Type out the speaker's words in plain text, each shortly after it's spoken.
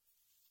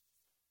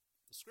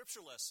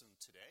Scripture lesson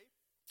today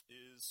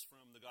is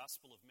from the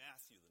Gospel of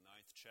Matthew, the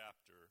 9th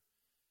chapter,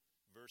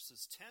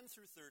 verses 10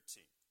 through 13.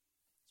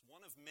 It's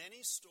one of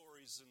many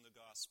stories in the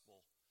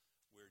Gospel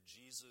where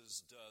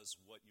Jesus does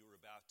what you're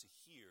about to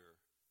hear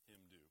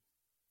him do.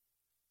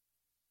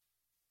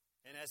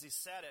 And as he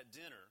sat at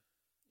dinner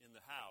in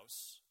the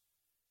house,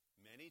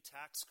 many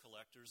tax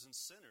collectors and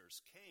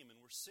sinners came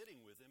and were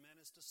sitting with him and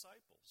his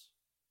disciples.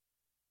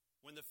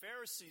 When the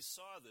Pharisees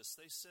saw this,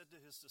 they said to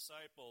his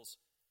disciples,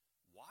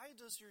 "Why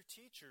does your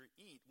teacher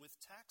eat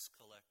with tax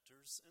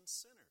collectors and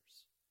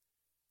sinners?"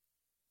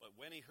 But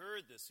when he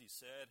heard this, he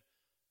said,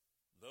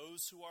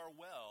 "Those who are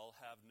well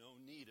have no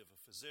need of a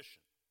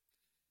physician,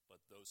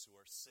 but those who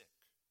are sick.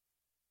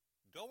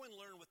 Go and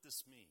learn what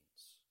this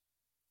means.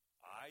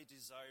 I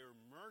desire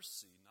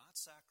mercy, not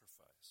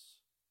sacrifice,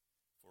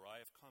 for I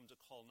have come to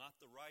call not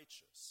the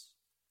righteous,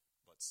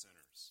 but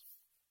sinners."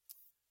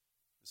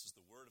 This is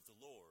the word of the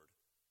Lord.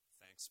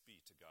 Thanks be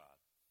to God.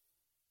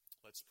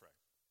 Let's pray.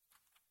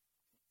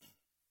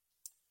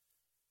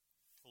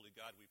 Holy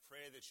God, we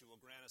pray that you will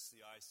grant us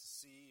the eyes to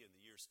see and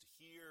the ears to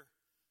hear,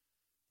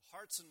 the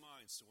hearts and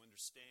minds to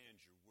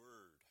understand your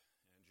word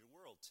and your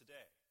world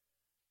today.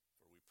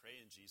 For we pray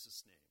in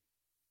Jesus' name.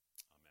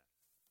 Amen.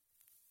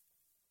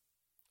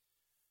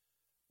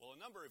 Well, a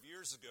number of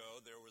years ago,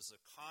 there was a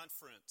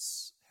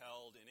conference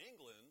held in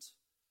England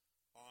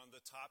on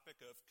the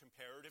topic of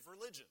comparative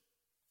religion.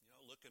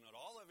 Looking at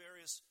all the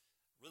various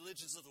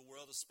religions of the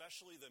world,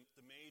 especially the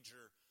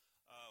major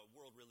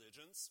world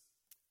religions.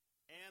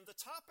 And the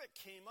topic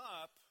came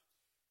up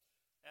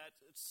at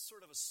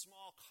sort of a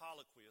small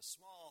colloquy, a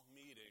small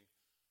meeting,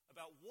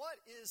 about what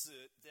is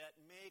it that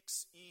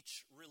makes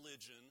each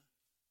religion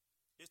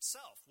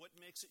itself, what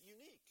makes it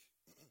unique.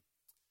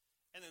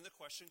 And then the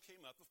question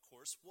came up, of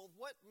course, well,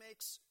 what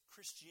makes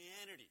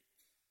Christianity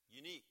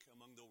unique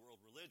among the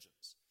world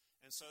religions?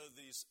 And so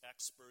these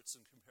experts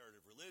in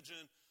comparative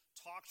religion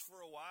talked for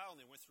a while, and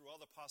they went through all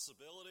the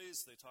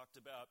possibilities. They talked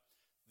about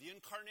the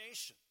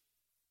incarnation.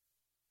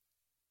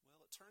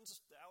 Well, it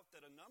turns out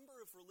that a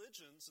number of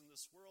religions in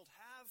this world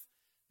have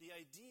the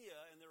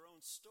idea in their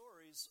own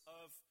stories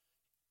of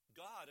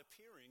God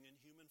appearing in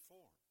human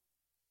form.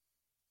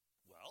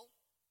 Well,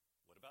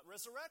 what about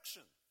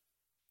resurrection?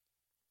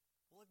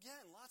 Well,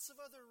 again, lots of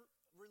other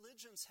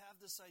religions have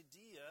this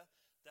idea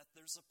that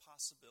there's a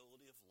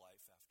possibility of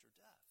life after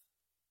death.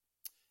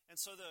 And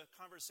so the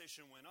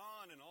conversation went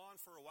on and on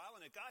for a while,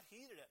 and it got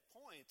heated at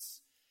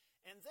points.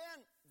 And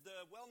then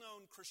the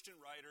well-known Christian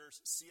writer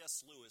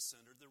C.S. Lewis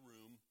entered the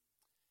room,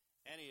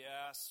 and he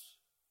asked,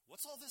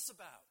 "What's all this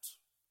about?"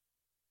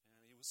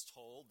 And he was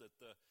told that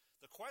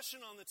the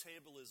question on the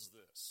table is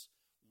this: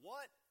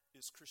 what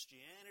is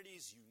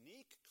Christianity's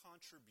unique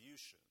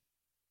contribution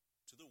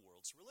to the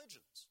world's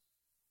religions?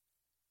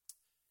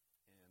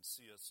 And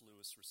C.S.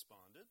 Lewis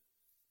responded,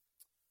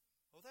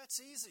 "Oh, that's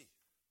easy.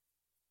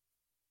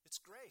 It's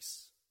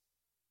grace."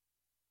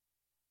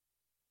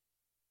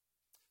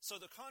 So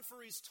the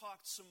conferees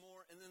talked some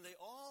more, and then they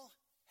all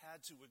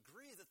had to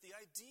agree that the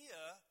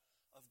idea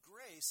of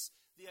grace,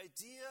 the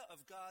idea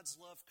of God's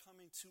love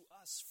coming to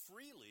us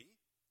freely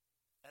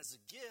as a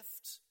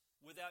gift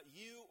without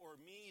you or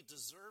me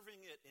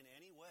deserving it in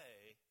any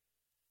way,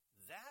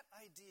 that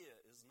idea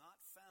is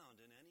not found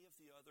in any of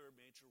the other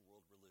major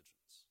world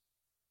religions.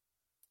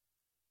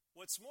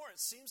 What's more, it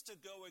seems to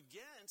go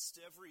against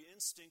every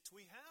instinct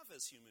we have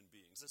as human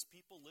beings, as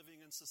people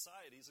living in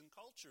societies and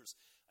cultures.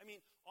 I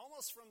mean,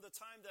 almost from the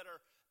time that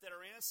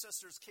our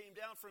ancestors came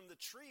down from the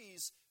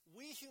trees,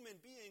 we human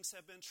beings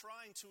have been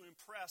trying to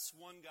impress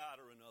one god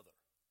or another.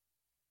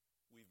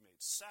 We've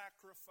made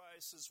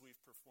sacrifices,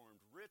 we've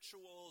performed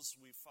rituals,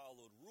 we've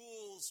followed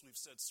rules, we've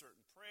said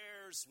certain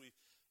prayers, we've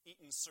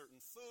eaten certain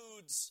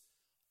foods,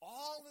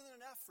 all in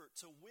an effort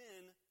to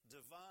win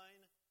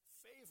divine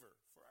favor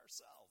for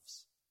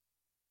ourselves.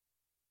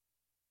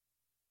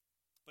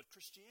 But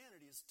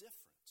Christianity is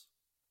different.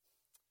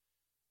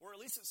 Or at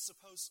least it's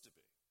supposed to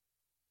be.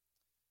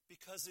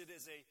 Because it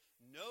is a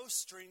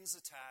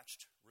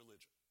no-strings-attached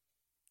religion.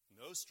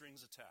 No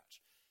strings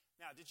attached.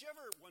 Now, did you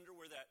ever wonder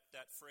where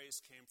that phrase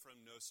came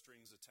from, no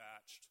strings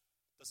attached?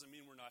 Doesn't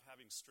mean we're not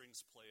having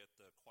strings play at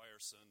the choir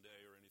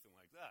Sunday or anything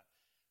like that.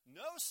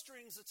 No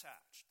strings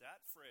attached.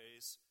 That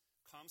phrase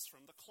comes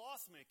from the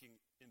cloth-making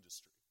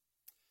industry,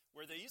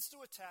 where they used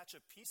to attach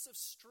a piece of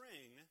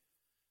string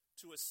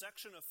to a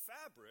section of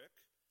fabric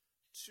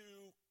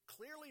to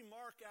clearly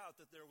mark out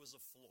that there was a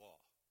flaw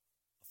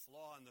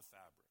in the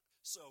fabric.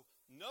 So,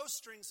 no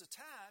strings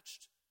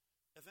attached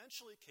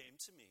eventually came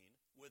to mean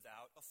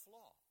without a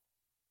flaw.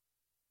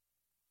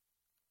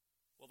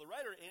 Well, the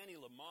writer Annie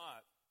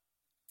Lamott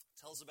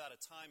tells about a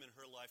time in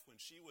her life when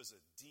she was a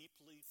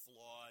deeply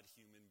flawed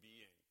human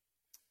being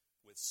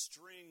with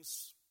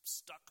strings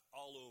stuck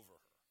all over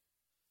her.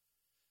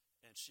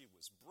 And she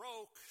was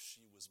broke,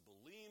 she was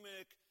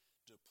bulimic,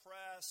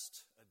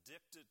 depressed,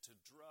 addicted to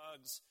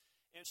drugs.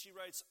 And she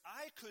writes,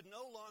 "I could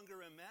no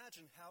longer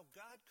imagine how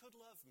God could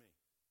love me."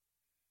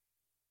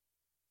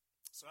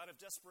 So out of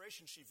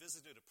desperation, she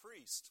visited a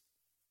priest.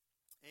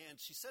 And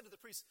she said to the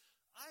priest,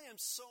 I am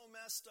so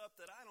messed up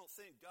that I don't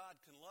think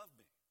God can love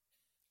me.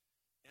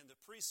 And the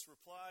priest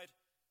replied,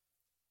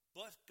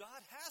 but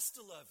God has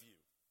to love you.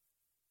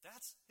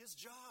 That's his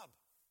job.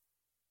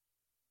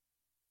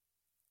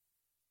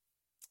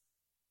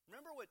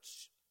 Remember what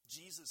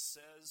Jesus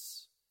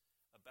says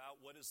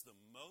about what is the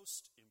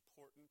most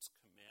important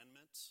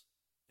commandment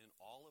in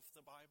all of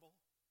the Bible?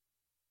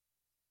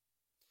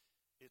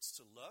 It's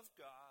to love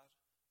God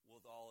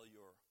with all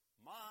your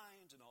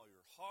mind and all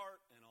your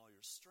heart and all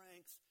your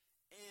strength,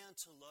 and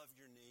to love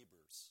your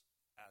neighbors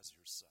as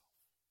yourself.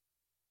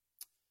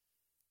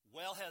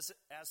 Well, as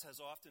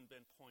has often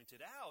been pointed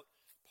out,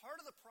 part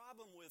of the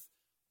problem with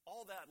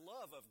all that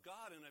love of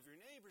God and of your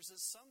neighbors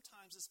is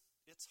sometimes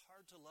it's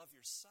hard to love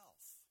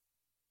yourself.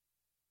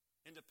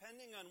 And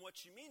depending on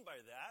what you mean by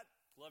that,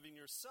 loving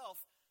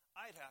yourself,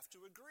 I'd have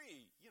to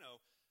agree.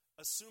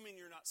 Assuming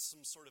you're not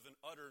some sort of an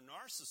utter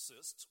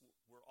narcissist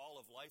where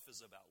all of life is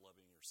about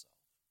loving yourself.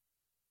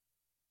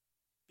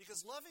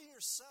 Because loving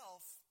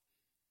yourself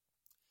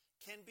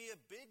can be a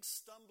big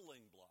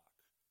stumbling block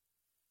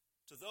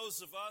to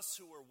those of us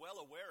who are well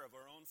aware of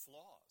our own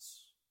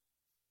flaws,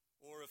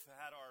 or have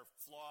had our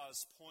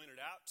flaws pointed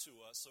out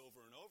to us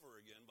over and over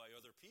again by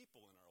other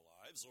people in our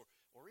lives,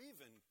 or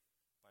even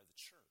by the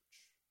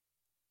church.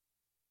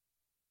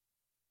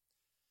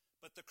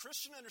 But the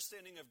Christian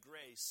understanding of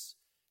grace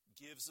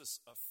gives us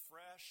a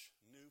fresh,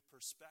 new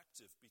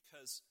perspective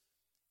because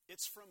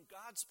it's from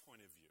God's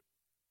point of view,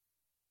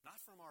 not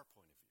from our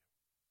point of view.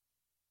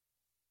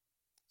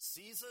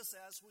 Sees us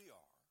as we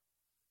are,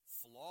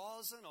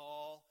 flaws and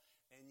all,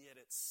 and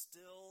yet it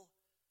still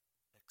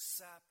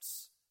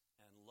accepts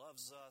and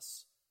loves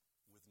us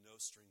with no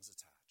strings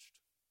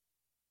attached.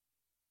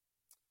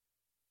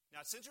 Now,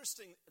 it's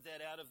interesting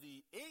that out of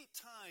the 8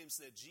 times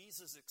that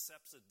Jesus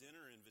accepts a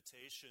dinner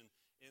invitation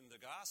in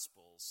the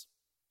Gospels,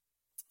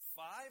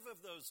 5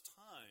 of those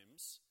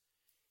times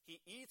he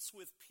eats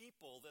with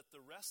people that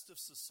the rest of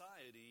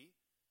society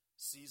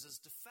sees as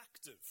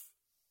defective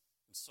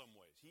in some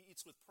way. He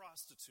eats with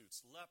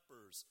prostitutes,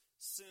 lepers,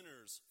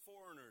 sinners,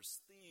 foreigners,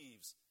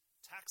 thieves,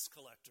 tax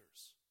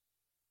collectors.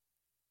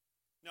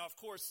 Now, of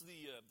course,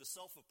 the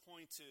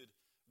self-appointed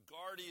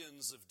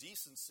guardians of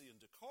decency and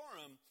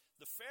decorum,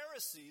 the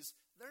Pharisees,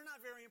 they're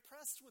not very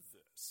impressed with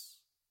this.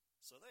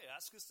 So they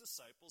ask his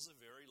disciples a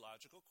very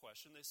logical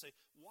question. They say,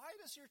 why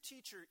does your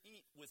teacher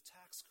eat with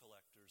tax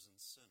collectors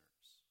and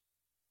sinners?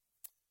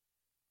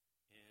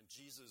 And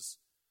Jesus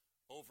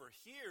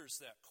overhears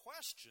that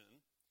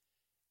question,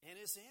 and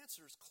his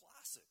answer is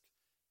classic.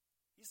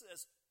 He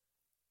says,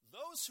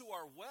 those who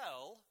are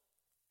well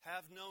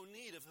have no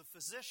need of a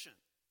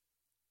physician,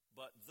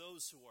 but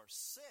those who are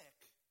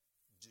sick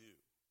do.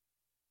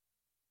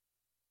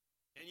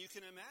 And you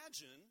can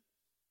imagine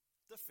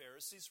the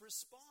Pharisees'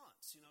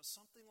 response.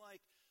 Something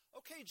like,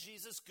 okay,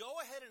 Jesus, go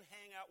ahead and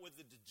hang out with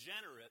the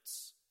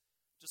degenerates.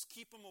 Just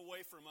keep them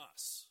away from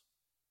us.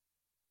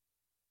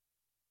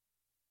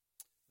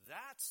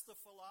 That's the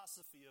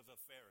philosophy of a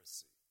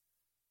Pharisee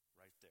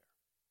right there.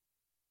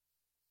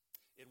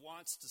 It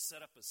wants to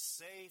set up a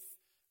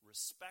safe,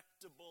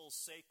 respectable,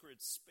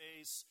 sacred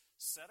space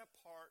set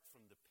apart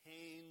from the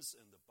pains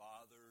and the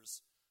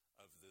bothers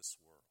of this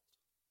world.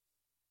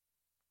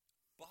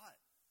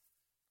 But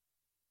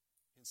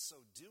in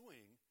so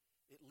doing,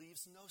 it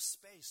leaves no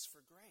space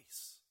for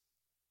grace.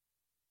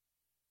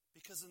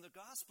 Because in the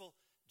gospel,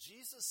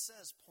 Jesus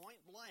says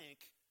point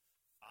blank,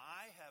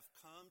 I have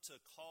come to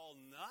call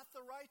not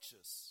the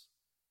righteous,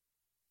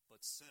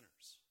 but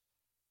sinners.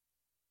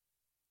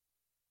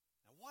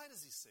 Now, why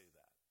does he say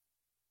that?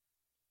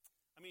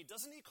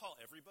 Doesn't he call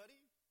everybody,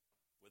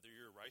 whether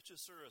you're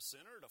righteous or a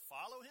sinner, to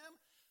follow him?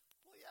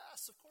 Well,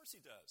 yes, of course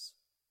he does.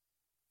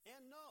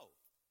 And no.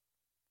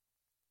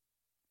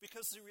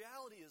 Because the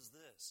reality is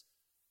this.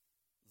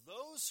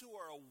 Those who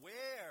are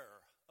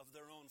aware of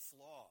their own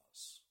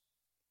flaws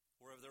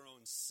or of their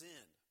own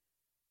sin,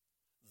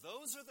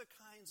 those are the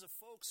kinds of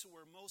folks who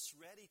are most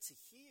ready to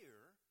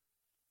hear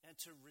and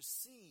to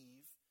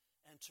receive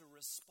and to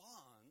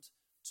respond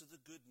to the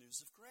good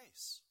news of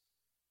grace.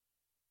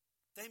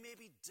 They may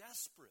be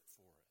desperate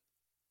for it.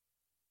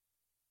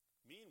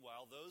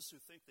 Meanwhile, those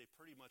who think they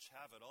pretty much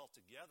have it all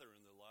together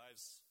in their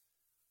lives,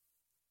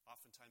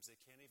 oftentimes they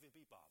can't even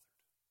be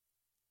bothered.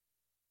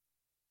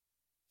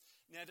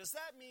 Now, does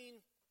that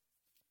mean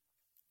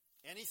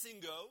anything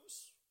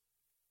goes?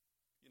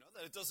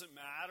 That it doesn't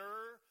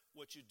matter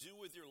what you do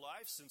with your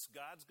life since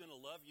God's going to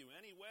love you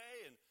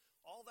anyway and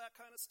all that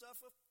kind of stuff?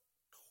 Of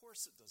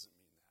course it doesn't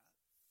mean that.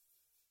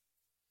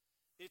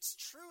 It's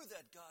true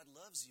that God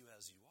loves you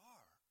as you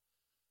are,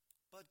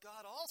 but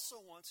God also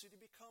wants you to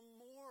become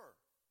more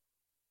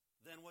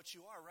than what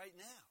you are right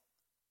now.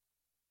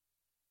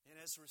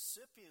 And as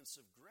recipients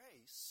of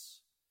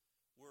grace,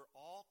 we're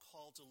all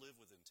called to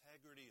live with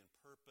integrity and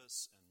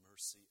purpose and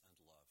mercy and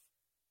love.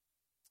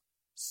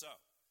 So,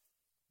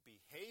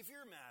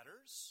 behavior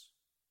matters.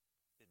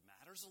 It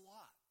matters a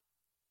lot.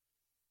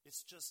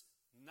 It's just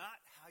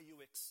not how you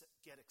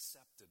get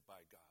accepted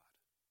by God.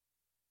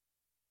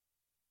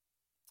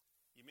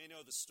 You may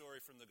know the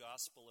story from the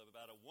gospel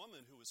about a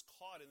woman who was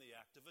caught in the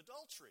act of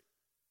adultery.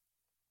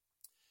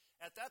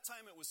 At that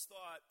time, it was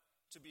thought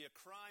to be a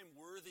crime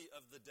worthy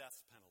of the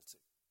death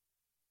penalty.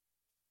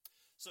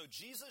 So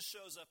Jesus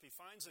shows up. He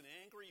finds an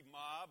angry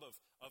mob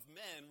of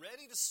men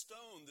ready to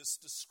stone this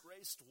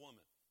disgraced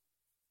woman.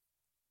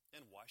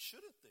 And why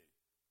shouldn't they?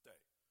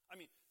 I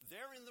mean,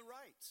 they're in the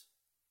right,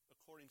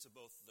 according to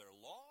both their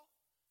law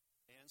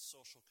and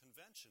social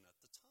convention at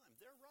the time.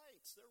 They're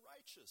right. They're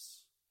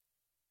righteous.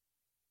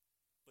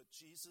 But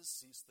Jesus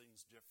sees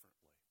things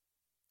differently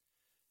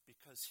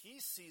because he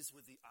sees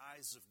with the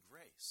eyes of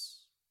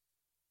grace.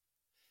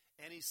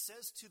 And he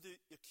says to the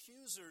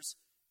accusers,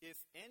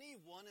 if any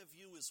one of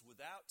you is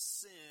without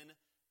sin,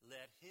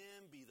 let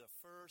him be the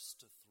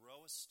first to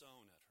throw a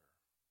stone at her.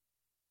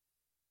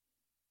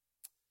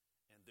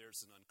 And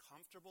there's an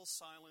uncomfortable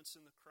silence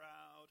in the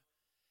crowd.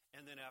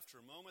 And then after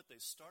a moment,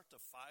 they start to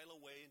file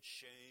away in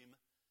shame.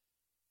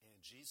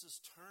 And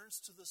Jesus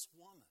turns to this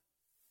woman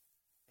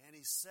and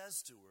he says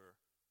to her,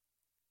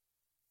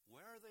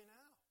 where are they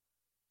now?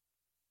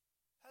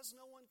 Has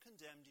no one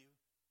condemned you?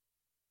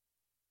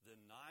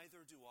 Then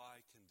neither do I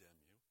condemn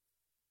you.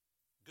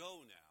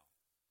 Go now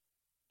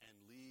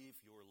and leave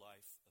your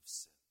life of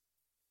sin.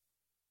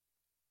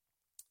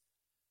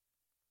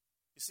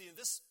 You see, in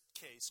this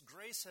case,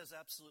 grace has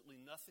absolutely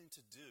nothing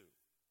to do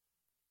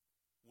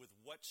with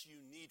what you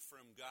need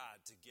from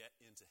God to get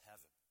into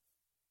heaven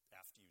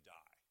after you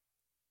die.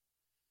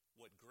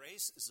 What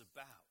grace is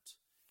about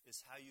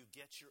is how you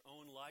get your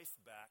own life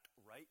back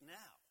right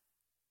now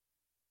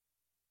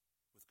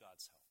with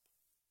God's help.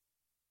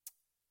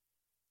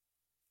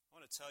 I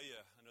want to tell you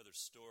another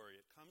story.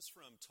 It comes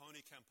from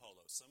Tony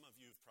Campolo. Some of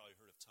you have probably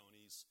heard of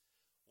Tony's,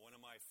 one of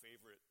my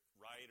favorite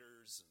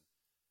writers and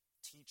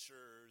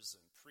teachers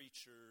and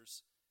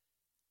preachers.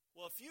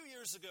 Well, a few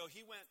years ago,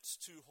 he went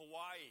to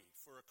Hawaii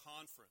for a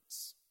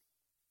conference.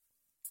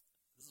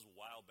 This is a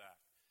while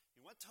back. He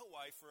went to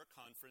Hawaii for a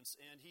conference,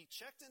 and he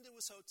checked into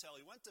his hotel.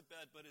 He went to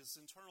bed, but his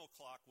internal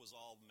clock was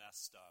all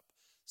messed up.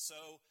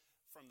 So,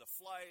 from the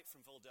flight,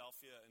 from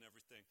Philadelphia and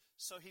everything.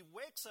 So he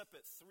wakes up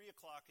at 3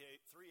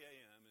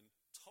 a.m. and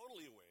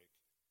totally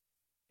awake.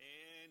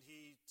 And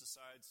he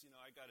decides,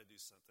 I got to do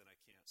something. I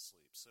can't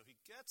sleep. So he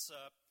gets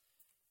up.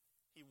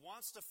 He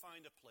wants to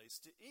find a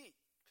place to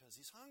eat because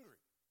he's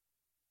hungry.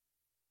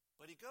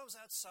 But he goes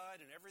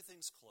outside and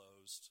everything's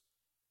closed,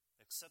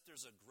 except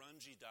there's a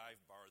grungy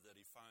dive bar that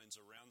he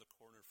finds around the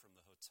corner from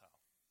the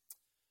hotel.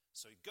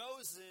 So he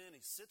goes in,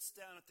 he sits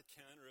down at the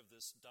counter of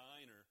this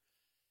diner,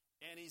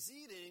 and he's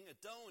eating a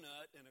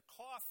donut and a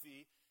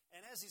coffee,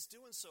 and as he's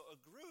doing so,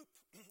 a group,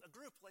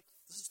 like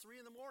this is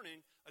 3 a.m,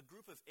 a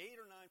group of 8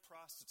 or 9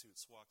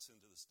 prostitutes walks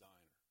into this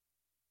diner.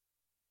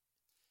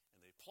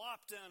 And they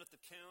plop down at the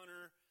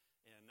counter,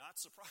 and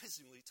not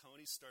surprisingly,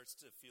 Tony starts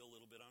to feel a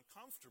little bit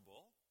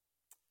uncomfortable.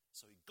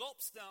 So he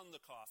gulps down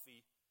the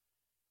coffee.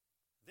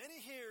 Then he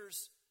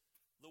hears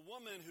the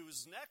woman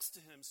who's next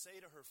to him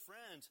say to her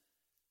friend,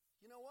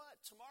 you know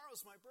what,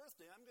 tomorrow's my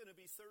birthday, I'm going to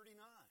be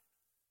 39.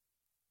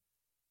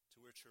 To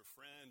which her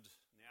friend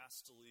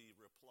nastily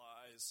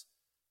replies,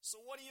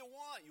 so what do you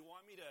want? You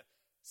want me to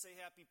say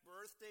happy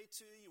birthday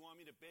to you? You want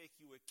me to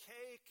bake you a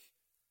cake?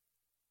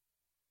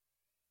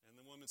 And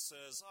the woman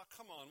says, oh,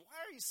 come on,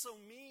 why are you so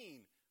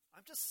mean?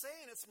 I'm just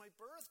saying it's my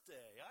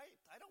birthday.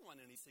 I don't want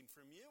anything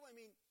from you. I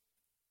mean,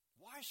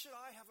 why should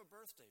I have a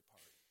birthday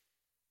party?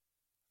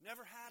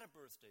 Never had a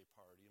birthday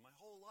party in my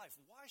whole life.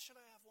 Why should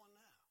I have one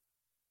now?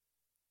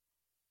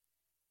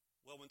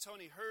 Well, when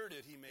Tony heard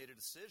it, he made a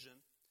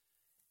decision.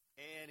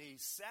 And he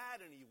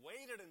sat and he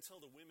waited until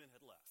the women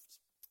had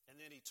left.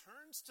 And then he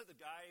turns to the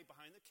guy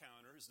behind the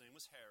counter. His name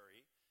was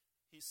Harry.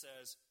 He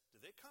says, do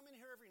they come in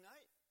here every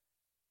night?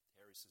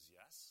 Harry says,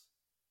 yes.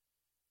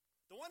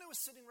 The one who was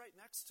sitting right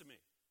next to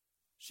me,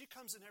 she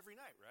comes in every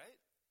night,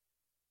 right?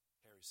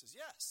 Harry says,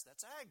 yes,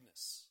 that's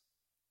Agnes.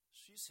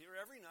 She's here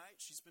every night.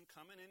 She's been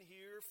coming in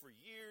here for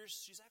years.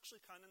 She's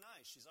actually kind of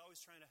nice. She's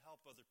always trying to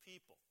help other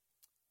people.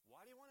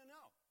 Why do you want to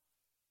know?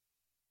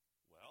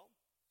 Well,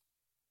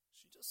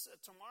 she just said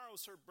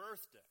tomorrow's her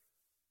birthday.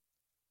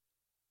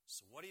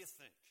 So what do you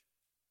think?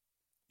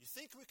 You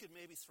think we could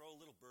maybe throw a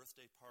little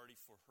birthday party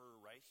for her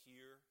right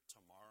here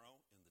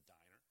tomorrow in the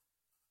diner?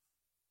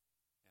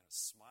 And a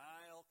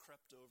smile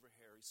crept over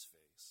Harry's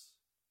face.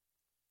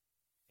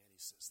 And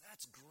he says,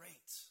 that's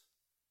great.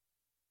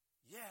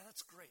 Yeah,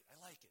 that's great. I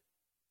like it.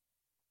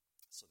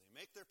 So they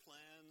make their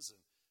plans, and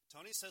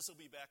Tony says he'll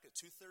be back at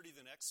 2:30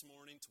 the next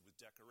morning with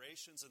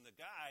decorations. And the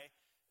guy,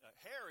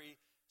 Harry,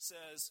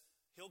 says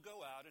he'll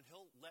go out and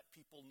he'll let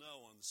people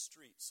know on the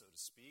street, so to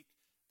speak,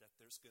 that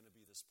there's going to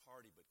be this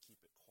party, but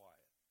keep it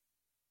quiet.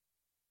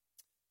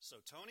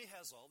 So Tony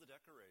has all the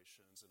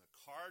decorations and a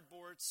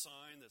cardboard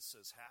sign that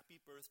says, Happy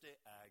Birthday,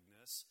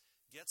 Agnes,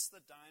 gets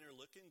the diner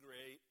looking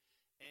great,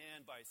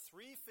 and by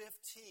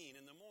 3:15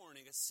 in the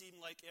morning, it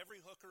seemed like every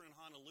hooker in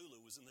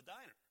Honolulu was in the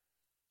diner.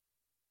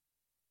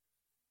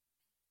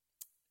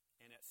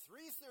 And at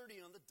 3:30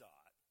 on the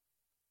dot,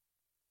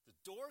 the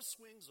door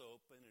swings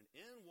open, and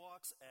in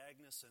walks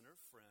Agnes and her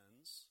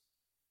friends.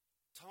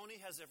 Tony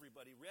has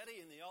everybody ready,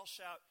 and they all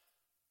shout,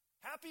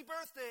 "Happy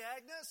birthday,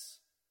 Agnes!"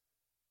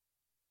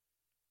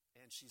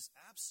 And she's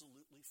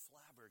absolutely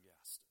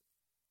flabbergasted.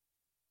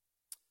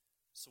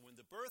 So when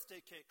the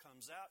birthday cake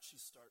comes out, she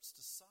starts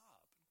to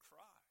sob and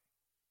cry.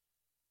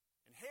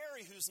 And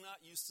Harry, who's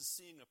not used to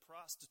seeing a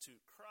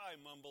prostitute cry,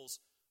 mumbles,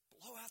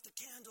 "Blow out the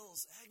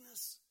candles,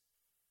 Agnes."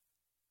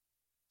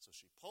 So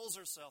she pulls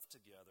herself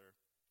together.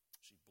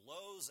 She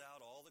blows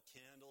out all the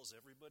candles.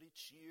 Everybody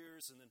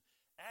cheers. And then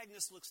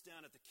Agnes looks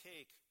down at the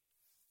cake.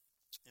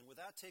 And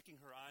without taking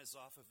her eyes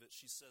off of it,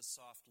 she says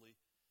softly,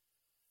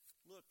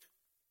 "Look,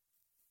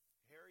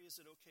 Harry, is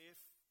it okay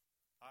if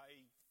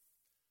I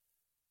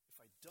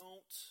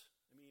don't,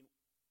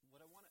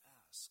 what I want to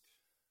ask,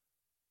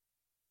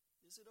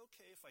 is it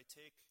okay if I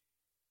take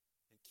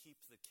and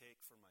keep the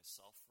cake for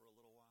myself for a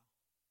little while?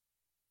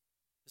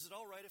 Is it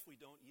all right if we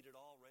don't eat it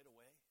all right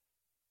away?"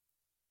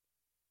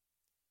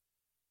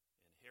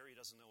 And Harry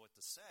doesn't know what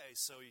to say,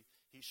 so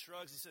he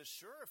shrugs. He says,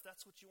 "Sure, if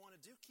that's what you want to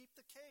do, keep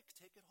the cake.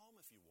 Take it home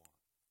if you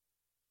want."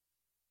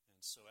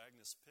 And so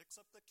Agnes picks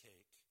up the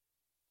cake,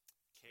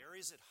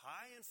 carries it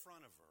high in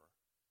front of her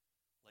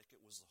like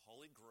it was the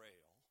Holy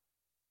Grail.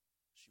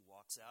 She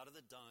walks out of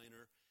the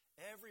diner.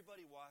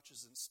 Everybody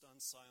watches in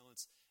stunned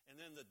silence. And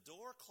then the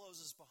door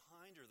closes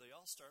behind her. They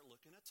all start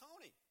looking at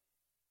Tony.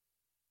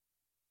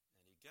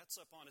 And he gets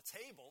up on a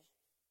table.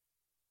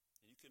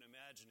 And you can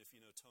imagine, if you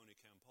know Tony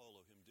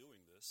Campolo, him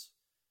doing this.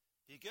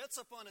 He gets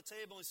up on a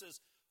table and he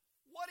says,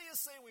 "What do you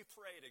say we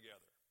pray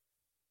together?"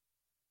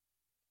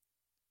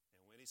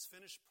 And when he's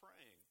finished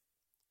praying,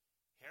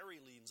 Harry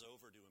leans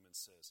over to him and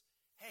says,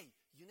 "Hey,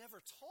 you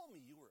never told me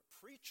you were a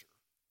preacher.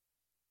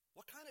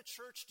 What kind of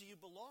church do you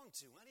belong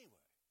to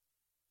anyway?"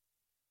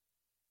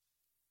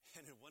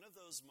 And in one of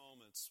those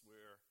moments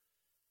where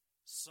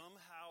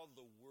somehow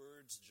the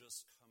words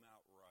just come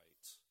out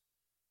right,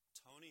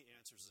 Tony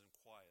answers him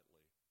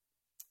quietly,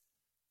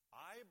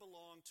 "I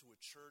belong to a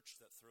church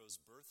that throws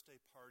birthday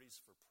parties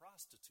for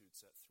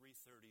prostitutes at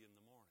 3:30 in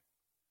the morning."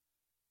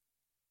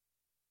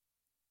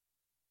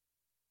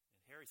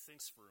 And Harry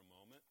thinks for a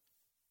moment,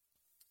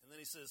 and then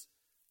he says,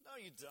 "No,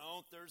 you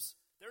don't. There's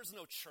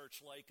no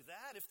church like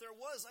that. If there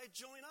was, I'd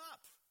join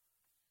up.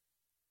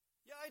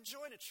 Yeah, I'd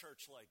join a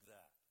church like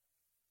that."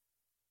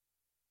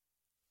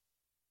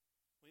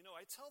 Well,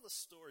 I tell the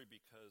story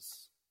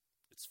because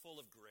it's full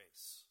of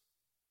grace.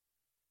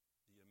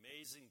 The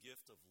amazing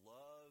gift of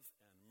love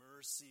and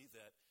mercy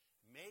that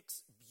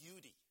makes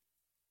beauty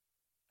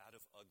out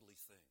of ugly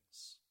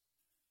things.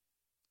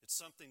 It's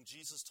something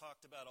Jesus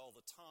talked about all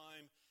the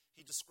time.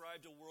 He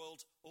described a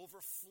world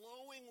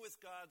overflowing with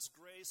God's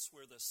grace,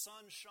 where the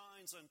sun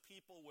shines on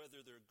people,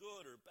 whether they're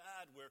good or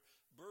bad, where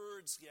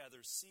birds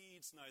gather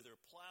seeds, neither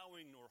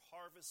plowing nor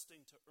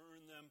harvesting to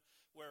earn them,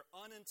 where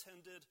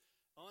untended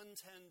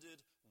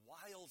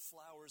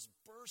wildflowers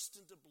burst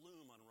into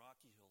bloom on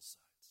rocky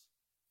hillsides.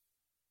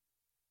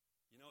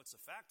 It's a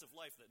fact of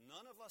life that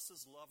none of us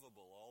is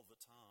lovable all the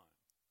time.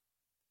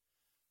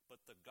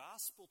 But the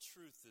gospel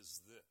truth is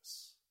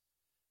this,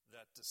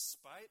 that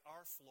despite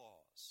our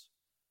flaws,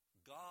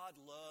 God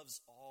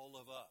loves all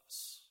of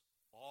us,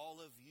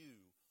 all of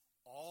you,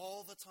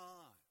 all the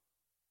time.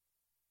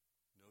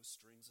 No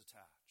strings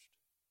attached.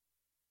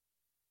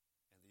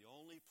 And the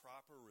only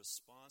proper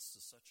response to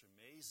such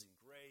amazing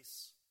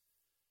grace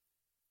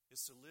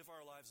is to live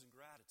our lives in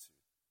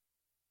gratitude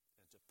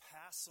and to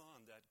pass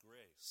on that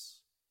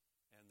grace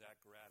and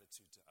that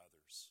gratitude to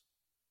others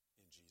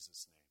in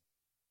Jesus' name.